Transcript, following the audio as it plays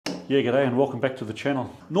Yeah, g'day and welcome back to the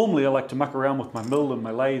channel. Normally I like to muck around with my mill and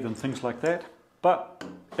my lathe and things like that, but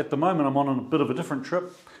at the moment I'm on a bit of a different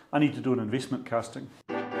trip. I need to do an investment casting.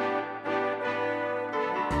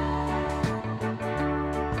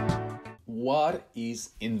 What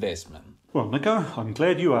is investment? Well, Nico, I'm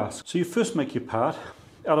glad you asked. So you first make your part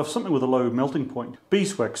out of something with a low melting point.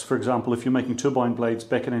 Beeswax, for example, if you're making turbine blades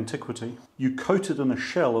back in antiquity, you coat it in a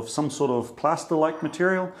shell of some sort of plaster-like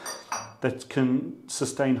material that can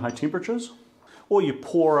sustain high temperatures, or you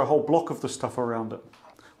pour a whole block of the stuff around it.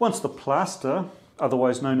 Once the plaster,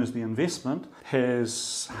 otherwise known as the investment,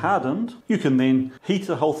 has hardened, you can then heat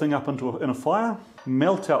the whole thing up in a fire,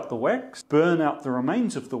 melt out the wax, burn out the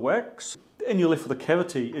remains of the wax, and you're left with a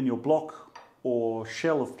cavity in your block or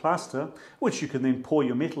shell of plaster, which you can then pour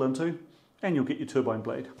your metal into, and you'll get your turbine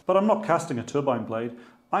blade. But I'm not casting a turbine blade,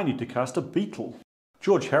 I need to cast a Beatle.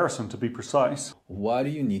 George Harrison, to be precise. Why do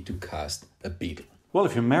you need to cast a Beatle? Well,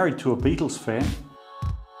 if you're married to a Beatles fan,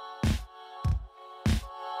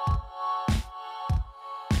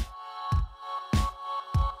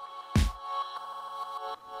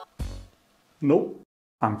 nope.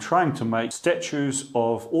 I'm trying to make statues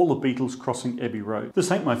of all the Beatles crossing Abbey Road.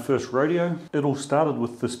 This ain't my first rodeo. It all started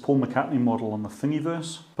with this Paul McCartney model on the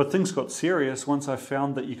Thingiverse. But things got serious once I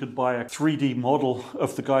found that you could buy a 3D model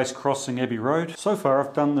of the guys crossing Abbey Road. So far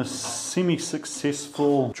I've done this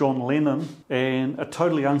semi-successful John Lennon and a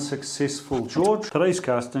totally unsuccessful George. Today's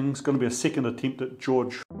casting is going to be a second attempt at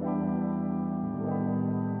George.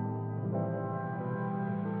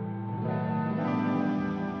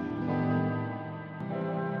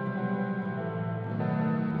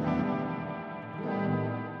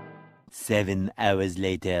 Seven hours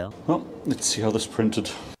later. Well, let's see how this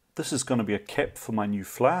printed. This is going to be a cap for my new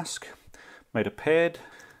flask. Made a pad,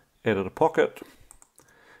 added a pocket,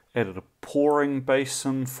 added a pouring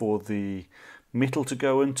basin for the metal to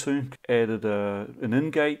go into, added an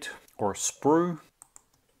ingate or a sprue,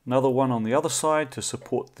 another one on the other side to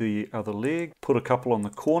support the other leg, put a couple on the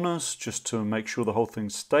corners just to make sure the whole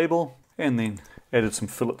thing's stable, and then added some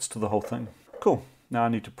fillets to the whole thing. Cool. Now I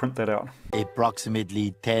need to print that out.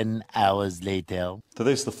 Approximately 10 hours later. So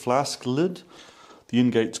there's the flask lid. The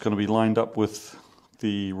ingate's going to be lined up with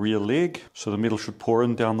the rear leg. So the metal should pour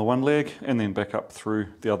in down the one leg and then back up through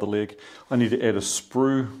the other leg. I need to add a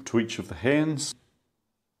sprue to each of the hands.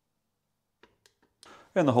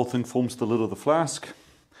 And the whole thing forms the lid of the flask,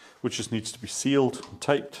 which just needs to be sealed and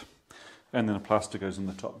taped. And then a plaster goes in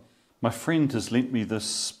the top. My friend has lent me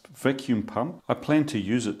this vacuum pump. I plan to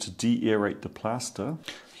use it to de-aerate the plaster.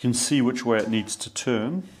 You can see which way it needs to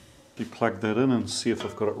turn. You plug that in and see if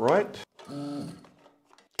I've got it right.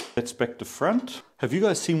 That's back to front. Have you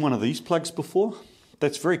guys seen one of these plugs before?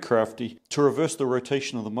 That's very crafty. To reverse the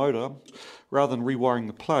rotation of the motor, rather than rewiring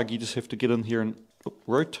the plug, you just have to get in here and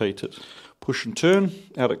rotate it. Push and turn,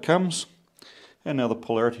 out it comes. And now the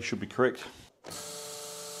polarity should be correct.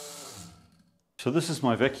 So this is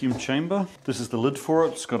my vacuum chamber. This is the lid for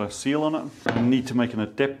it. It's got a seal on it. I need to make an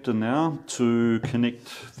adapter now to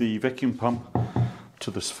connect the vacuum pump to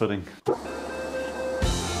this fitting.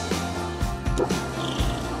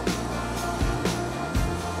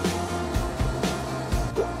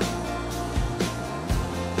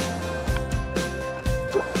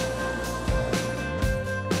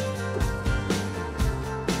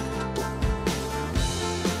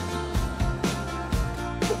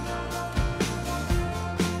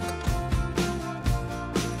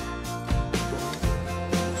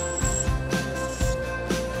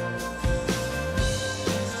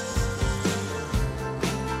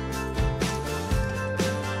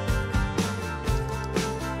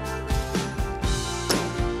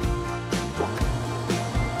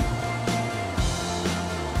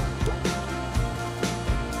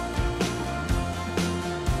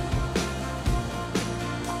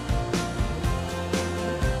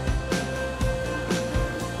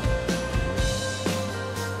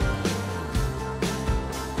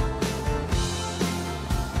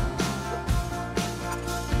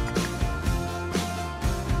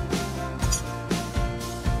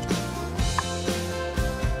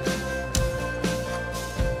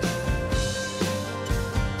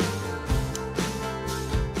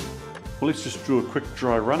 Well, let's just do a quick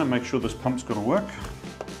dry run and make sure this pump's going to work.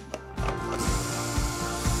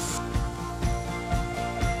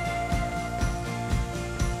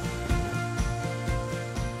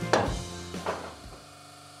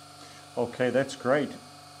 Okay, that's great.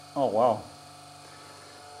 Oh wow.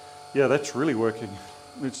 Yeah, that's really working.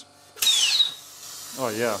 Oh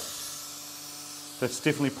yeah. That's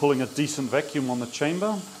definitely pulling a decent vacuum on the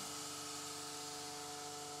chamber.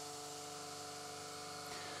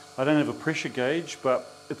 I don't have a pressure gauge, but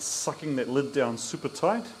it's sucking that lid down super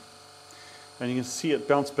tight, and you can see it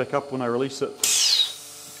bounce back up when I release it.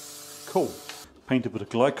 Cool. Paint a bit of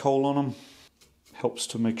glycol on them. Helps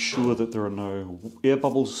to make sure that there are no air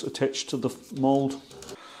bubbles attached to the mould.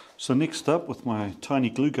 So next up, with my tiny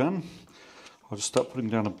glue gun, I'll just start putting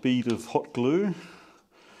down a bead of hot glue,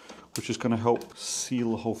 which is going to help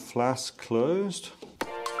seal the whole flask closed.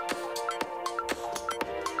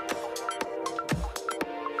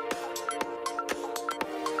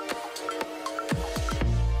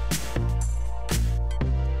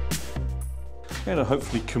 And to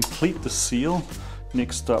hopefully complete the seal,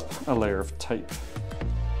 next up a layer of tape.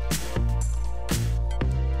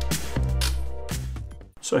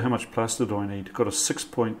 So how much plaster do I need? Got a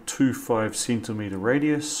 6.25 centimeter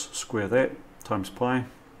radius, square that, times pi,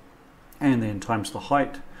 and then times the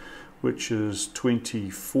height, which is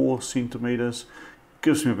 24 centimeters,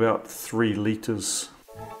 gives me about 3 liters.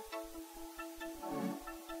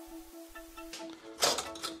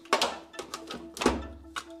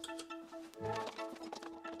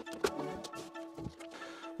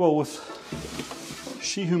 Well, with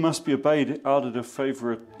She Who Must Be Obeyed out at her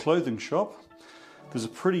favourite clothing shop, there's a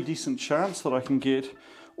pretty decent chance that I can get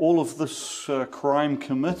all of this crime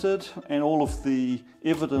committed and all of the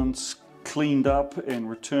evidence cleaned up and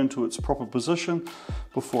returned to its proper position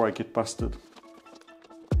before I get busted.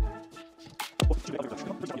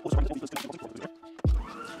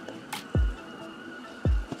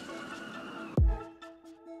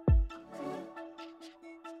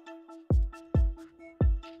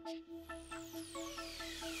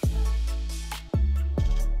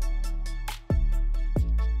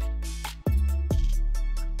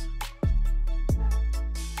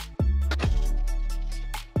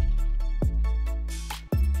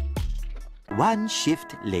 One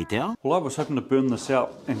shift later. Well, I was hoping to burn this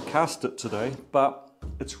out and cast it today, but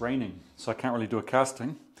it's raining, so I can't really do a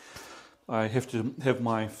casting. I have to have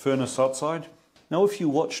my furnace outside. Now, if you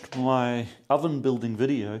watched my oven building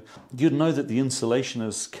video, you'd know that the insulation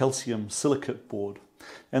is calcium silicate board,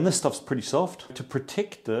 and this stuff's pretty soft. To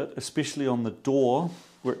protect it, especially on the door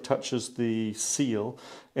where it touches the seal,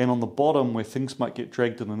 and on the bottom where things might get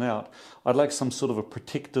dragged in and out, I'd like some sort of a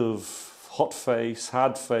protective hot face,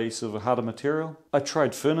 hard face of a harder material. I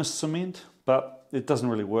tried furnace cement, but it doesn't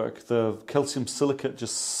really work. The calcium silicate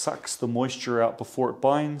just sucks the moisture out before it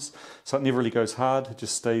binds, so it never really goes hard. It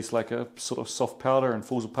just stays like a sort of soft powder and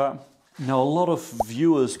falls apart. Now, a lot of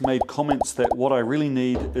viewers made comments that what I really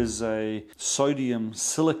need is a sodium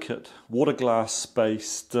silicate water glass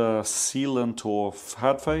based sealant or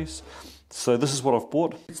hard face. So this is what I've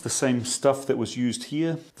bought. It's the same stuff that was used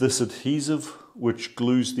here. This adhesive, which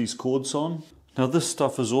glues these cords on. Now this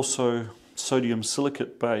stuff is also sodium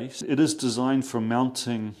silicate based. It is designed for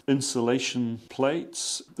mounting insulation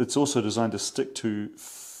plates. It's also designed to stick to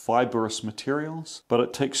fibrous materials, but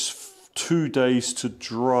it takes 2 days to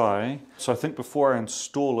dry. So I think before I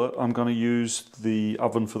install it, I'm going to use the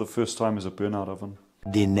oven for the first time as a burnout oven.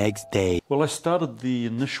 The next day. Well, I started the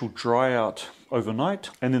initial dry out overnight,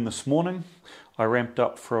 and then this morning I ramped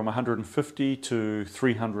up from 150 to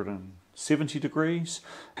 370 degrees,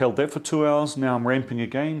 held that for 2 hours. Now I'm ramping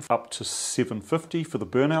again up to 750 for the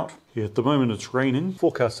burnout. Yeah, at the moment it's raining.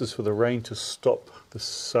 Forecast is for the rain to stop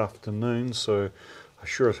this afternoon, so I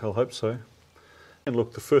sure as hell hope so. And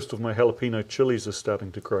look, the first of my jalapeno chilies is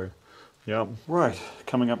starting to grow. Yeah, right,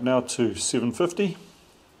 coming up now to 750.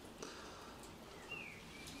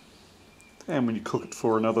 And when you cook it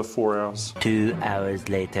for another 4 hours. 2 hours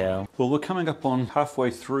later. Well, we're coming up on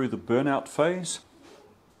halfway through the burnout phase.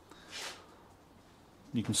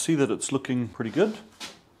 You can see that it's looking pretty good.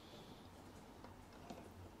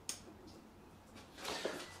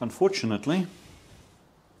 Unfortunately,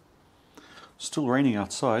 still raining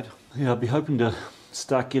outside. Yeah, I'll be hoping to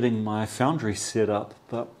start getting my foundry set up,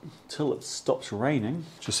 but until it stops raining,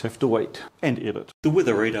 just have to wait and edit. The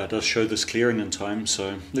weather radar does show this clearing in time,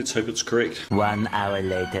 so let's hope it's correct. 1 hour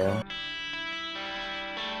later.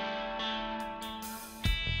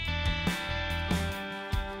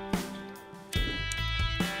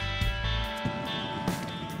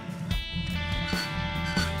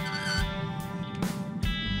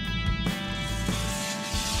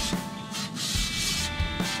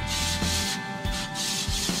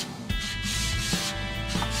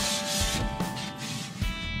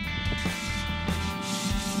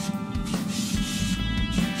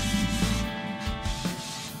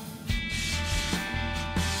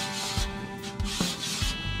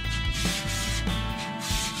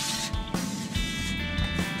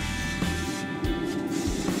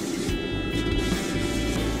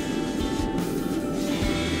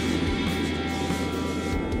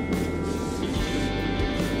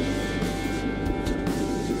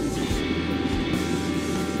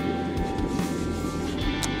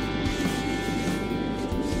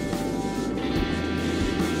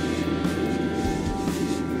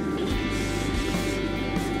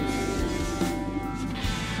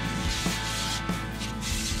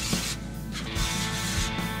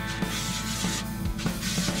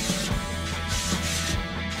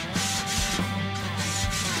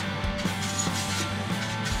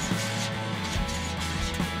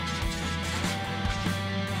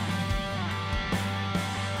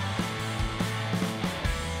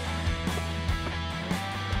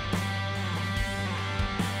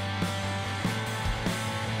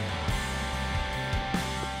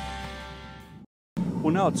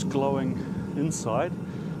 Well, now it's glowing inside,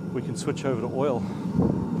 we can switch over to oil.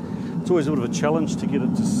 It's always a bit of a challenge to get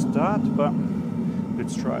it to start, but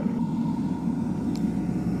let's try it.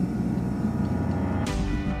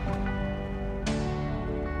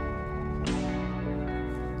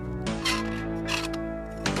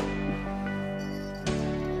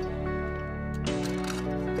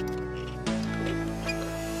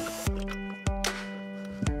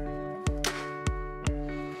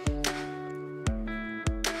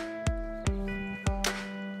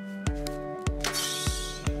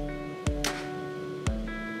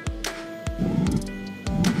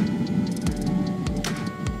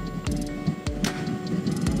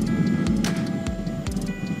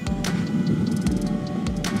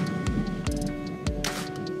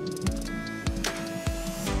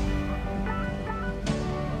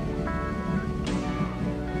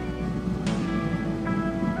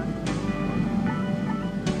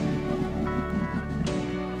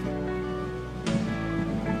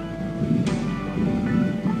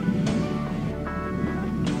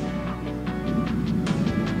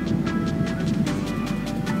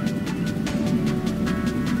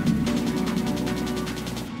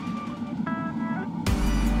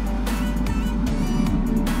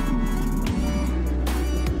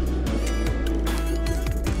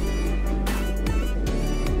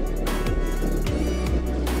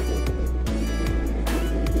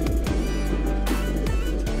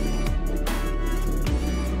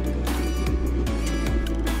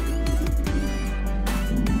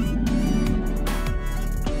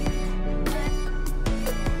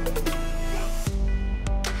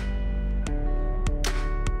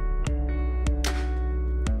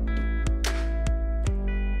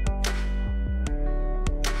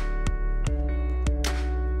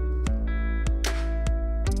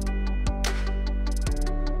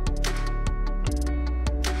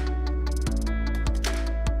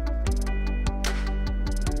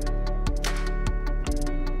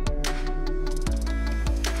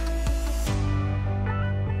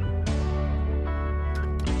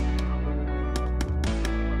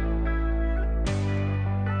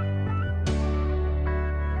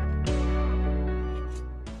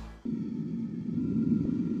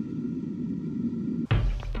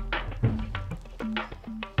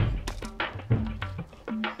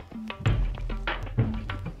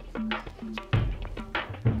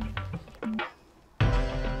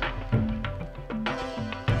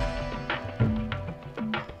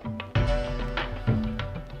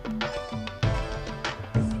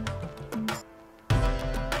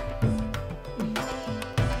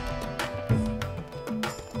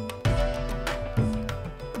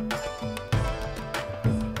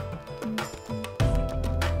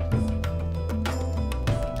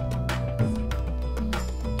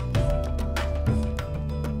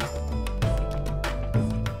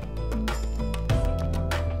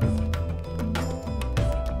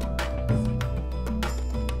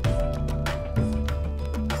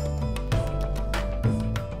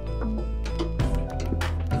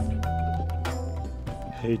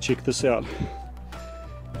 Hey, check this out.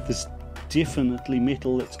 There's definitely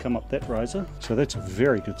metal that's come up that riser, so that's a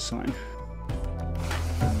very good sign.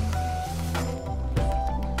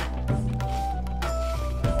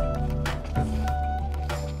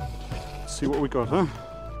 Let's see what we got, huh?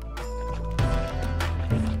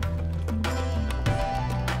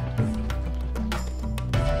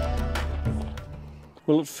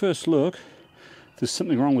 Well, at first look, there's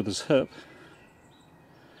something wrong with his hip,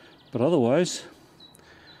 but otherwise,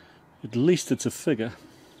 at least it's a figure.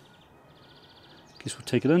 Guess we'll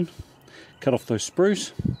take it in, cut off those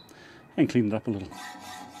sprues, and clean it up a little.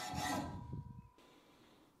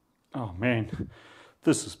 Oh man,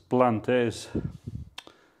 this is blunt as.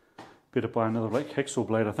 Better buy another hacksaw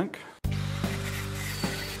blade, I think.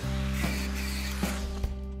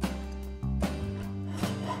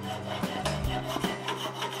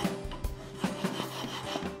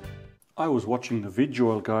 I was watching the Veg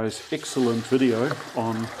Oil guy's excellent video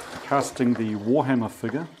on casting the Warhammer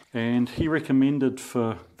figure, and he recommended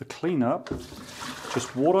for the cleanup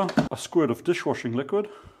just water, a squirt of dishwashing liquid,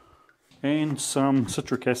 and some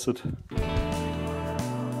citric acid.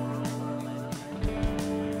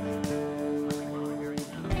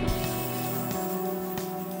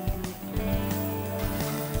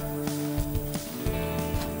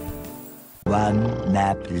 One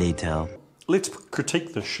nap later. Let's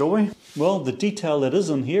critique this, shall we? Well, the detail that is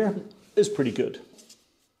in here is pretty good.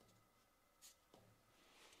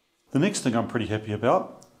 The next thing I'm pretty happy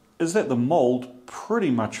about is that the mould pretty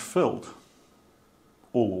much filled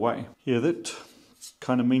all the way. Yeah, that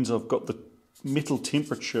kind of means I've got the metal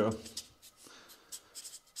temperature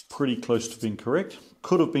pretty close to being correct.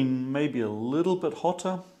 Could have been maybe a little bit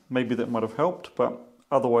hotter. Maybe that might have helped, but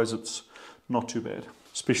otherwise it's not too bad,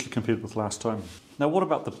 especially compared with last time. Now what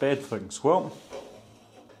about the bad things? Well,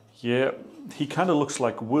 yeah, he kind of looks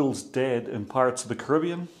like Will's dad in Pirates of the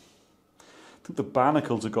Caribbean. I think the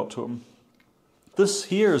barnacles have got to him. This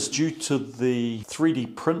here is due to the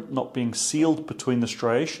 3D print not being sealed between the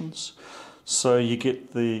striations. So you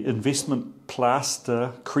get the investment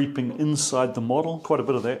plaster creeping inside the model. Quite a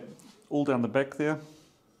bit of that, all down the back there.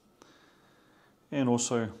 And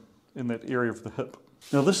also in that area of the hip.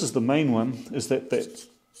 Now this is the main one, is that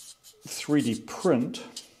 3D print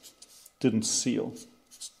didn't seal.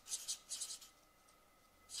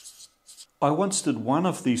 I once did one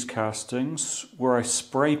of these castings where I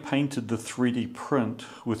spray painted the 3D print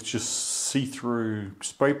with just see-through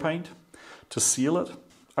spray paint to seal it.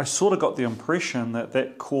 I sort of got the impression that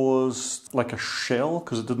that caused like a shell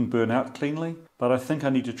because it didn't burn out cleanly. But I think I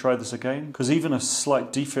need to try this again because even a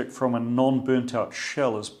slight defect from a non-burnt out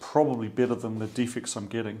shell is probably better than the defects I'm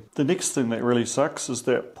getting. The next thing that really sucks is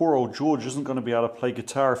that poor old George isn't going to be able to play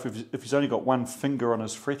guitar if he's only got one finger on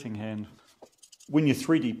his fretting hand. When you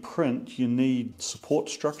 3D print, you need support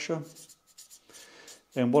structure.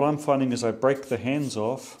 And what I'm finding is I break the hands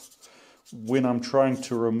off when I'm trying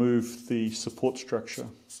to remove the support structure.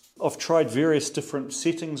 I've tried various different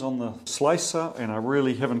settings on the slicer and I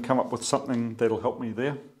really haven't come up with something that'll help me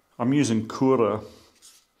there. I'm using Cura.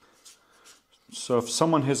 So if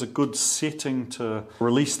someone has a good setting to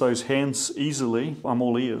release those hands easily, I'm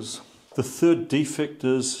all ears. The third defect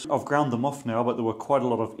is I've ground them off now, but there were quite a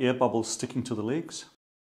lot of air bubbles sticking to the legs.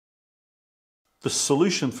 The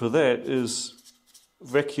solution for that is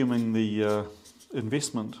vacuuming the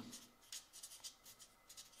investment,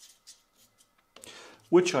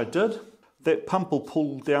 which I did. That pump will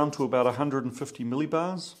pull down to about 150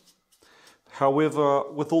 millibars.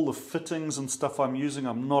 However, with all the fittings and stuff I'm using,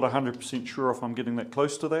 I'm not 100% sure if I'm getting that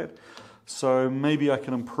close to that. So maybe I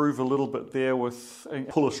can improve a little bit there with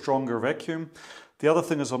pull a stronger vacuum. The other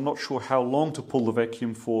thing is I'm not sure how long to pull the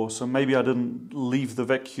vacuum for, so maybe I didn't leave the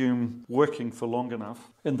vacuum working for long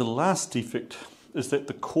enough. And the last defect is that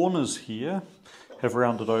the corners here have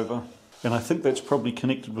rounded over. And I think that's probably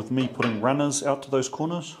connected with me putting runners out to those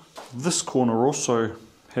corners. This corner also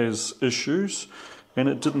has issues and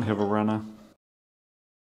it didn't have a runner.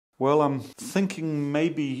 Well, I'm thinking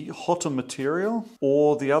maybe hotter material,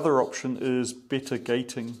 or the other option is better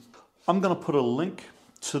gating. I'm going to put a link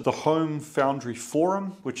to the TheHomeFoundry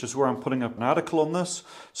forum, which is where I'm putting up an article on this.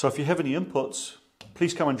 So if you have any inputs,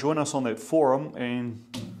 please come and join us on that forum and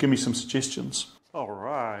give me some suggestions. All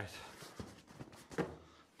right.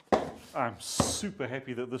 I'm super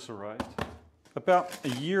happy that this arrived. About a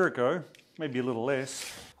year ago, maybe a little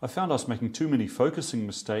less, I found I was making too many focusing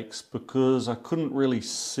mistakes because I couldn't really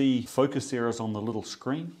see focus errors on the little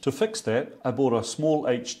screen. To fix that, I bought a small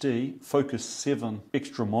HD Focus 7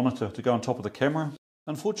 extra monitor to go on top of the camera.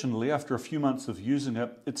 Unfortunately, after a few months of using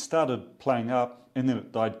it, it started playing up and then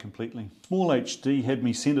it died completely. Small HD had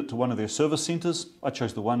me send it to one of their service centres. I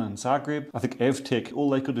chose the one in Zagreb. I think Avtech, all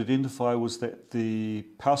they could identify was that the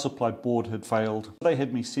power supply board had failed. They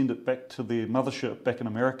had me send it back to their mothership back in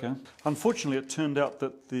America. Unfortunately, it turned out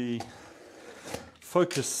that the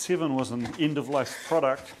Focus 7 was an end-of-life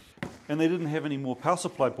product and they didn't have any more power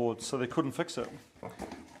supply boards, so they couldn't fix it.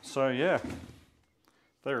 So yeah,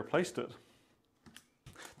 they replaced it.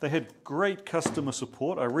 They had great customer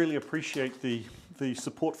support. I really appreciate the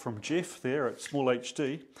support from Jeff there at Small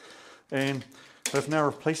HD. And they've now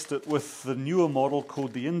replaced it with the newer model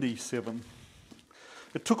called the Indy 7.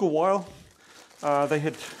 It took a while. They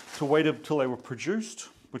had to wait until they were produced,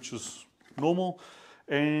 which is normal.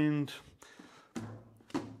 And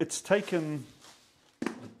it's taken the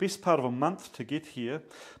best part of a month to get here.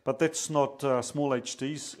 But that's not Small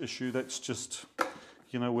HD's issue. That's just,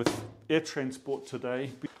 you know, with air transport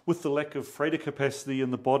today, with the lack of freighter capacity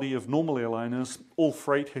in the body of normal airliners, all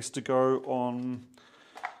freight has to go on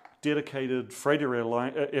dedicated freighter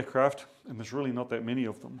aircraft, and there's really not that many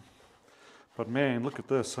of them. But man, look at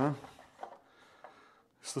this, huh?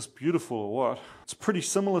 Is this beautiful or what? It's pretty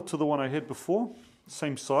similar to the one I had before,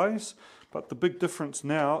 same size, but the big difference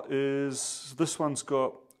now is this one's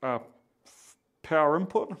got power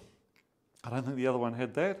input. I don't think the other one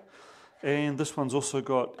had that. And this one's also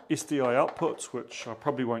got SDI outputs, which I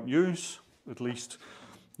probably won't use, at least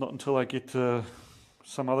not until I get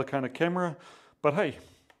some other kind of camera. But hey,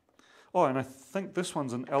 oh, and I think this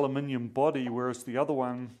one's an aluminium body, whereas the other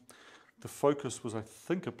one, the Focus was, I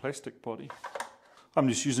think, a plastic body. I'm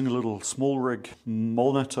just using a little small rig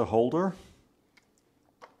monitor holder.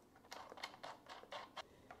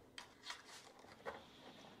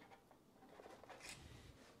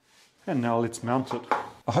 And now let's mount it.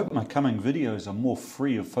 I hope my coming videos are more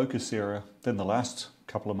free of focus error than the last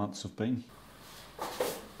couple of months have been.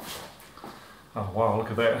 Oh wow,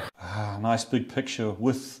 look at that. Nice big picture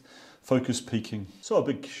with focus peaking. So a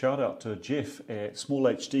big shout out to Jeff at Small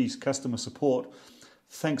HD's customer support.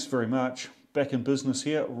 Thanks very much. Back in business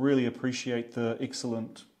here. Really appreciate the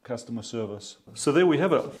excellent customer service. So there we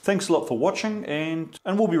have it. Thanks a lot for watching, and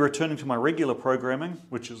we'll be returning to my regular programming,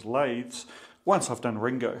 which is lathes, once I've done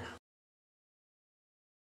Ringo.